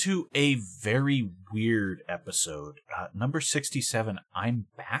us into a very weird episode. Number 67, I'm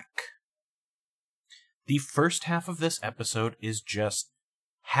Back. The first half of this episode is just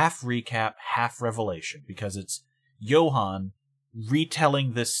half recap, half revelation, because it's Johan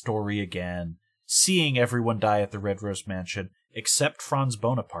retelling this story again, seeing everyone die at the Red Rose Mansion, except Franz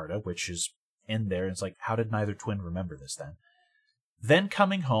Bonaparte, which is in there. It's like, how did neither twin remember this then? Then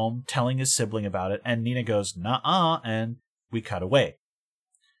coming home, telling his sibling about it, and Nina goes, "Nuh-uh," and we cut away.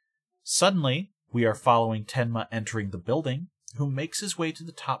 Suddenly, we are following Tenma entering the building, who makes his way to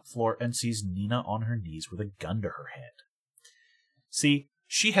the top floor and sees Nina on her knees with a gun to her head. See,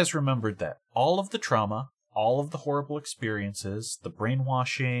 she has remembered that all of the trauma, all of the horrible experiences, the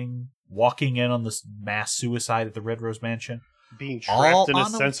brainwashing, walking in on this mass suicide at the Red Rose Mansion, being trapped in a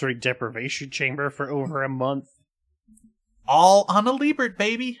sensory deprivation chamber for over a month. All Anna Liebert,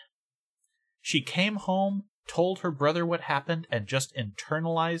 baby! She came home, told her brother what happened, and just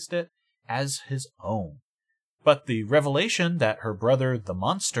internalized it as his own. But the revelation that her brother, the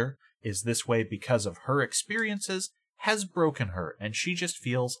monster, is this way because of her experiences has broken her, and she just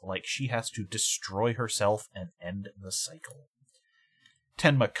feels like she has to destroy herself and end the cycle.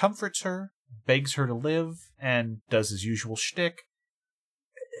 Tenma comforts her, begs her to live, and does his usual shtick.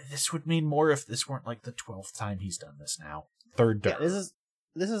 This would mean more if this weren't like the 12th time he's done this now. Third time. Yeah,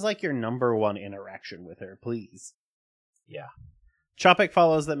 this is like your number one interaction with her, please. Yeah. Chopik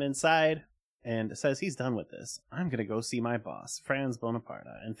follows them inside and says he's done with this. "I'm going to go see my boss, Franz Bonaparte,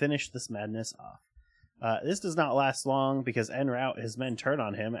 and finish this madness off." This does not last long, because en route, his men turn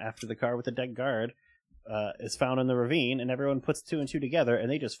on him after the car with the dead guard is found in the ravine, and everyone puts two and two together,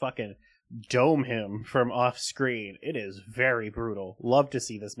 and they just fucking dome him from off screen. It is very brutal. Love to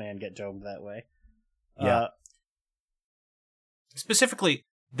see this man get domed that way. Yeah. Specifically,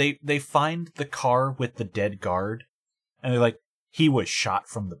 they find the car with the dead guard, and they're like, he was shot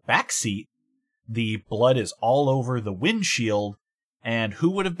from the back seat. The blood is all over the windshield, and who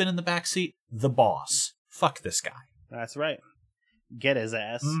would have been in the back seat? The boss. Fuck this guy. That's right. Get his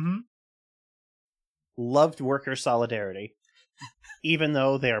ass. Mm-hmm. Loved worker solidarity, even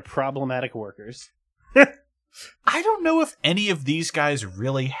though they are problematic workers. I don't know if any of these guys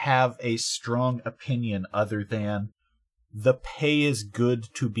really have a strong opinion other than the pay is good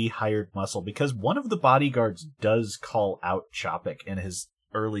to be hired muscle, because one of the bodyguards does call out Chopik in his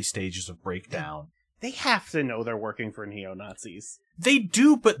early stages of breakdown. They have to know they're working for neo-Nazis. They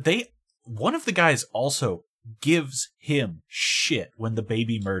do, but one of the guys also gives him shit when the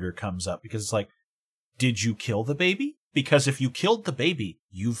baby murder comes up, because it's like, did you kill the baby? Because if you killed the baby,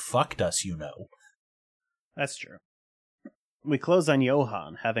 you fucked us, you know. That's true. We close on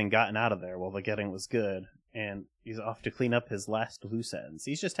Johan having gotten out of there while the getting was good, and he's off to clean up his last loose ends.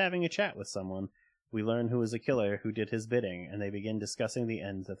 He's just having a chat with someone. We learn who is a killer who did his bidding, and they begin discussing the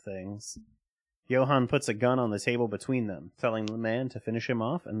ends of things. Johan puts a gun on the table between them, telling the man to finish him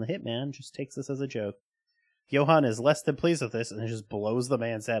off, and the hitman just takes this as a joke. Johan is less than pleased with this and just blows the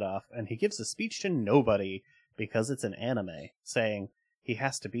man's head off, and he gives a speech to nobody because it's an anime, saying he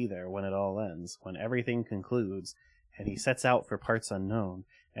has to be there when it all ends, when everything concludes, and he sets out for parts unknown,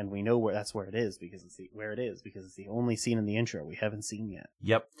 and we know where it is because it's the only scene in the intro we haven't seen yet.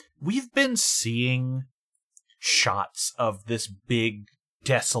 Yep. We've been seeing shots of this big,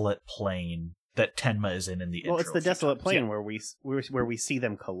 desolate plain that Tenma is in the intro. Well, it's the desolate plain where we see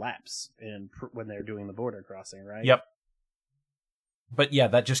them collapse when they're doing the border crossing, right? Yep. But yeah,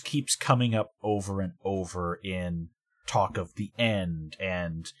 that just keeps coming up over and over in talk of the end,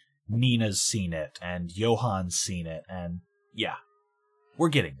 and Nina's seen it, and Johan's seen it, and yeah, we're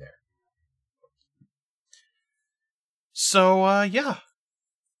getting there. So, yeah.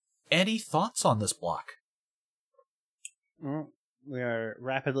 Any thoughts on this block? We are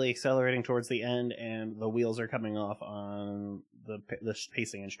rapidly accelerating towards the end, and the wheels are coming off on the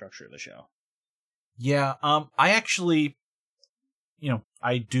pacing and structure of the show. Yeah, I actually,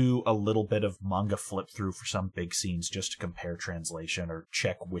 I do a little bit of manga flip through for some big scenes just to compare translation or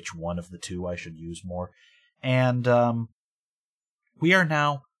check which one of the two I should use more. And we are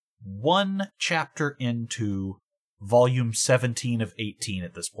now one chapter into volume 17 of 18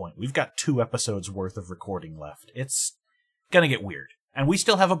 at this point. We've got 2 episodes worth of recording left. It's gonna get weird. And we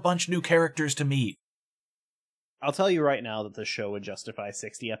still have a bunch new characters to meet. I'll tell you right now that the show would justify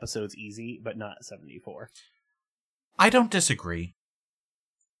 60 episodes easy, but not 74. I don't disagree.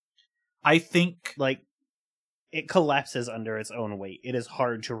 I think... Like, it collapses under its own weight. It is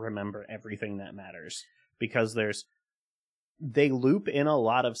hard to remember everything that matters, because they loop in a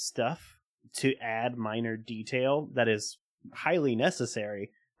lot of stuff to add minor detail that is highly necessary,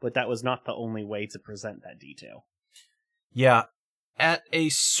 but that was not the only way to present that detail. Yeah, at a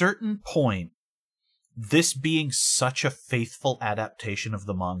certain point, this being such a faithful adaptation of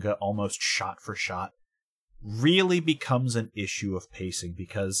the manga, almost shot for shot, really becomes an issue of pacing,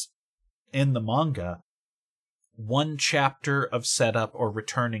 because in the manga, one chapter of setup or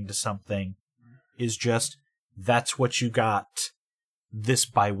returning to something is just, that's what you got this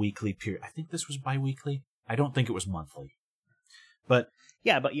bi-weekly period. I think this was bi-weekly. I don't think it was monthly. But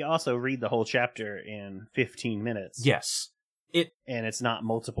yeah, but you also read the whole chapter in 15 minutes. Yes. And it's not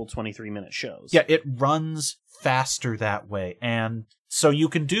multiple 23-minute shows. Yeah, it runs faster that way. And so you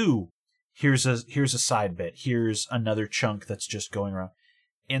can do, here's a side bit, here's another chunk that's just going around.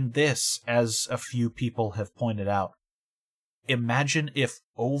 In this, as a few people have pointed out, imagine if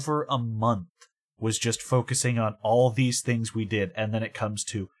over a month was just focusing on all these things we did, and then it comes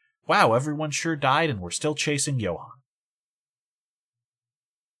to, wow, everyone sure died and we're still chasing Johan.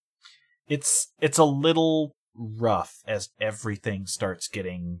 It's a little rough as everything starts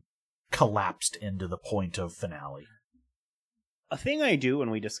getting collapsed into the point of finale. A thing I do when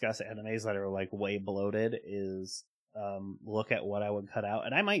we discuss animes that are like way bloated is look at what I would cut out,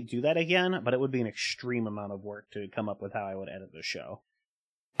 and I might do that again, but it would be an extreme amount of work to come up with how I would edit the show.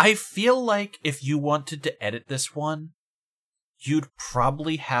 I feel like if you wanted to edit this one, you'd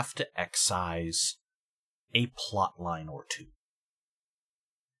probably have to excise a plot line or two.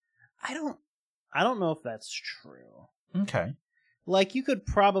 I don't know if that's true. Okay. Like, you could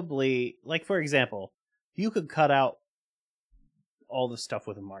probably, like, for example, you could cut out all the stuff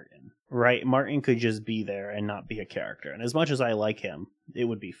with Martin, right? Martin could just be there and not be a character. And as much as I like him, it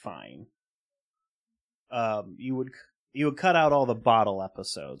would be fine. You would cut out all the bottle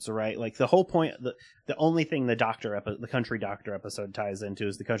episodes, right? Like, the whole point, the only thing the country doctor episode ties into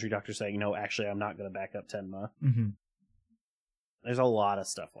is the country doctor saying, no, actually, I'm not going to back up Tenma. Mm-hmm. There's a lot of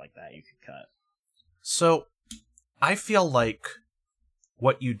stuff like that you could cut. So, I feel like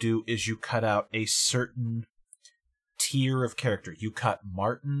what you do is you cut out a certain tier of character. You cut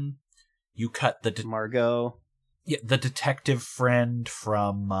Martin, you cut Margot. Yeah, the detective friend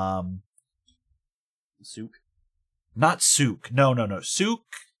from Sook. Not Sook. No. Sook.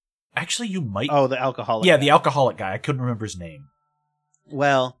 Actually, you might. Oh, the alcoholic. Yeah, guy. the alcoholic guy. I couldn't remember his name.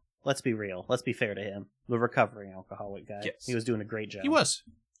 Well, let's be real. Let's be fair to him. The recovering alcoholic guy. Yes. He was doing a great job. He was.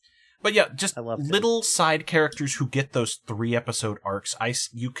 But yeah, just little side characters who get those 3-episode arcs.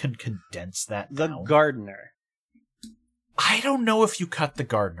 You can condense that down. The gardener. I don't know if you cut the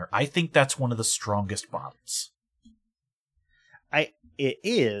gardener. I think that's one of the strongest bonds. It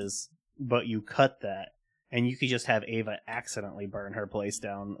is, but you cut that, and you could just have Ava accidentally burn her place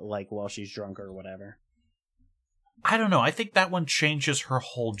down, like, while she's drunk or whatever. I don't know. I think that one changes her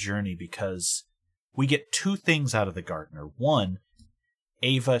whole journey because we get 2 things out of the gardener. One,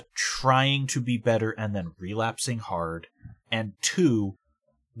 Ava trying to be better and then relapsing hard. And 2,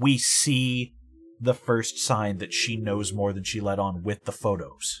 we see the first sign that she knows more than she let on with the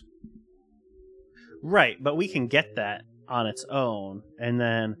photos. Right, but we can get that on its own, and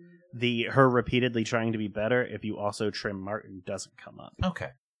then her repeatedly trying to be better, if you also trim Martin, doesn't come up. Okay.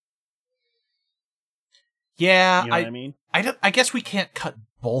 Yeah, you know what I mean? I guess we can't cut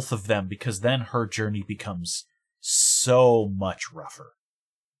both of them because then her journey becomes so much rougher.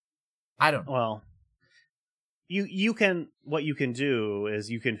 I don't know. Well, you can, what you can do is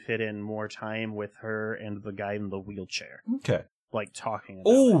you can fit in more time with her and the guy in the wheelchair. Okay. Like talking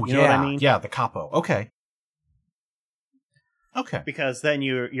about Oh, you know what I mean? Yeah, the capo. Okay. Okay. Because then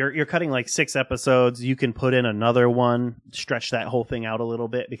you're cutting like 6 episodes. You can put in another one, stretch that whole thing out a little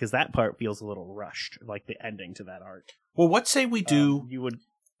bit, because that part feels a little rushed, like the ending to that arc. Well, what say we do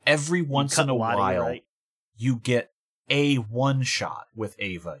every once in a while, right? You get a one-shot with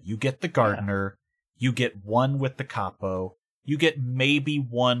Ava. You get the gardener. Yeah. You get one with the capo. You get maybe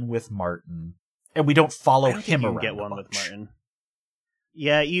one with Martin. And we don't follow him around. Get one with Martin.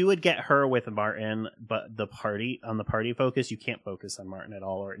 Yeah, you would get her with Martin, but on the party focus, you can't focus on Martin at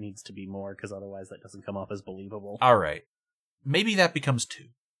all, or it needs to be more, because otherwise that doesn't come off as believable. All right. Maybe that becomes 2,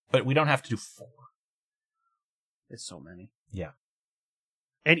 but we don't have to do 4. It's so many. Yeah.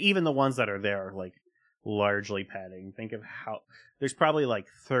 And even the ones that are there are like largely padding. Think of how there's probably like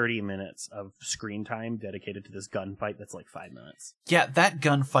 30 minutes of screen time dedicated to this gunfight that's like 5 minutes. Yeah, that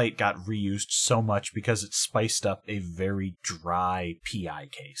gunfight got reused so much because it spiced up a very dry PI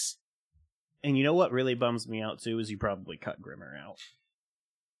case. And you know what really bums me out too is you probably cut Grimmer out.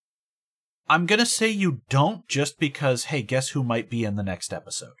 I'm gonna say you don't, just because, hey, guess who might be in the next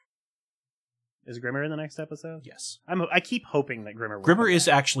episode? Is Grimmer in the next episode? Yes. I keep hoping that Grimmer will Grimmer come is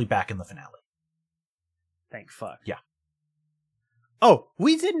back. actually back in the finale. Thank fuck. Yeah. Oh,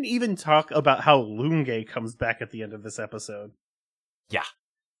 we didn't even talk about how Lunge comes back at the end of this episode. Yeah.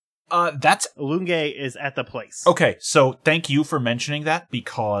 That's... Lunge is at the place. Okay, so thank you for mentioning that,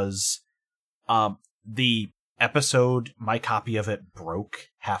 because the episode, my copy of it broke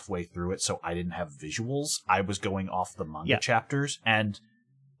halfway through it, so I didn't have visuals. I was going off the manga chapters, and...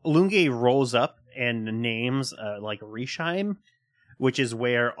 Lunge rolls up and names, like, Risheim, which is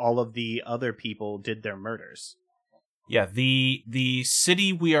where all of the other people did their murders. Yeah, the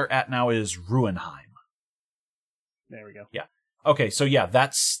city we are at now is Ruinheim. There we go. Yeah. Okay, so yeah,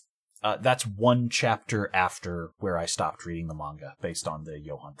 that's one chapter after where I stopped reading the manga based on the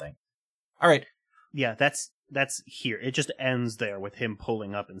Johan thing. All right. Yeah, that's here. It just ends there with him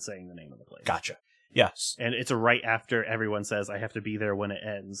pulling up and saying the name of the place. Gotcha. Yes. And it's right after everyone says, I have to be there when it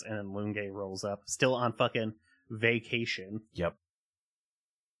ends, and then Lunge rolls up, still on fucking vacation. Yep.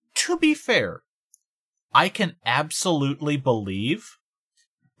 To be fair, I can absolutely believe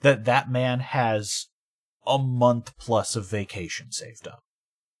that man has a month plus of vacation saved up.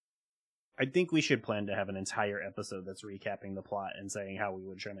 I think we should plan to have an entire episode that's recapping the plot and saying how we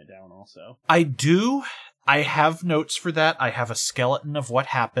would trim it down also. I do. I have notes for that. I have a skeleton of what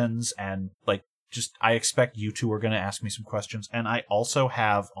happens, and like, just, I expect you two are going to ask me some questions. And I also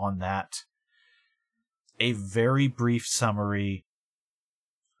have on that a very brief summary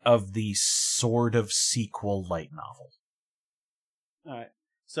of the sort of sequel light novel. All right.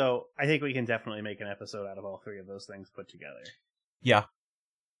 So I think we can definitely make an episode out of all three of those things put together. Yeah.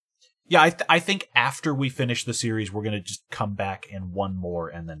 Yeah, I think after we finish the series, we're going to just come back in one more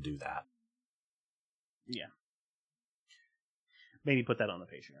and then do that. Yeah. Maybe put that on the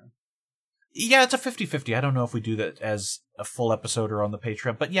Patreon. Yeah, it's a 50-50. I don't know if we do that as a full episode or on the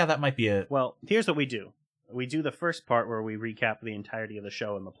Patreon, but yeah, that might be a... Well, here's what we do. We do the first part where we recap the entirety of the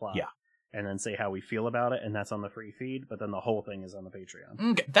show and the plot. Yeah. And then say how we feel about it, and that's on the free feed, but then the whole thing is on the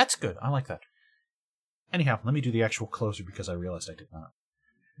Patreon. Okay, that's good. I like that. Anyhow, let me do the actual closer because I realized I did not.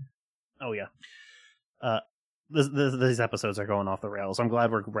 Oh, yeah. These episodes are going off the rails. I'm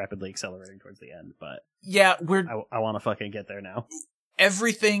glad we're rapidly accelerating towards the end, but... Yeah, I want to fucking get there now.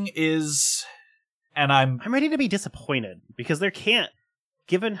 Everything is... And I'm ready to be disappointed, because there can't...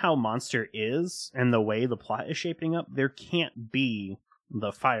 Given how Monster is, and the way the plot is shaping up, there can't be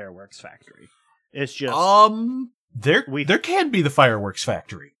the fireworks factory. It's just... There can be the fireworks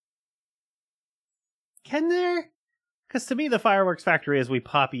factory. Can there? Because to me, the fireworks factory is we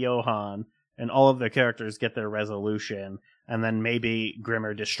pop Johan, and all of their characters get their resolution, and then maybe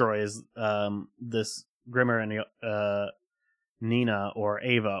Grimmer destroys Grimmer and Nina or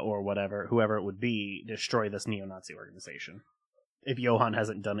Ava or whatever, whoever it would be, destroy this neo-Nazi organization. If Johan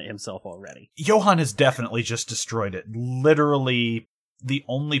hasn't done it himself already. Johan has definitely just destroyed it. Literally, the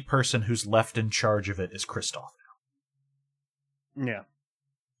only person who's left in charge of it is Kristoff now. Yeah.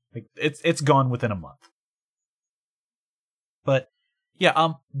 Like, it's gone within a month. But,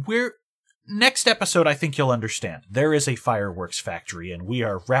 yeah, next episode, I think you'll understand. There is a fireworks factory, and we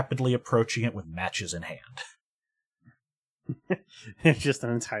are rapidly approaching it with matches in hand. It's just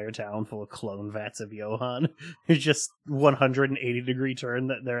an entire town full of clone vats of Johan. It's just 180-degree turn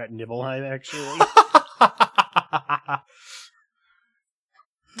that they're at Nibelheim, actually.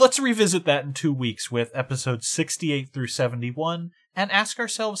 Let's revisit that in 2 weeks with episodes 68 through 71 and ask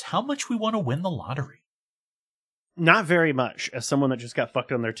ourselves how much we want to win the lottery. Not very much. As someone that just got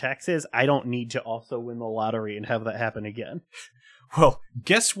fucked on their taxes, I don't need to also win the lottery and have that happen again. Well,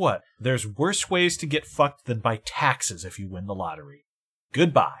 guess what? There's worse ways to get fucked than by taxes if you win the lottery.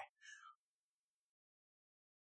 Goodbye.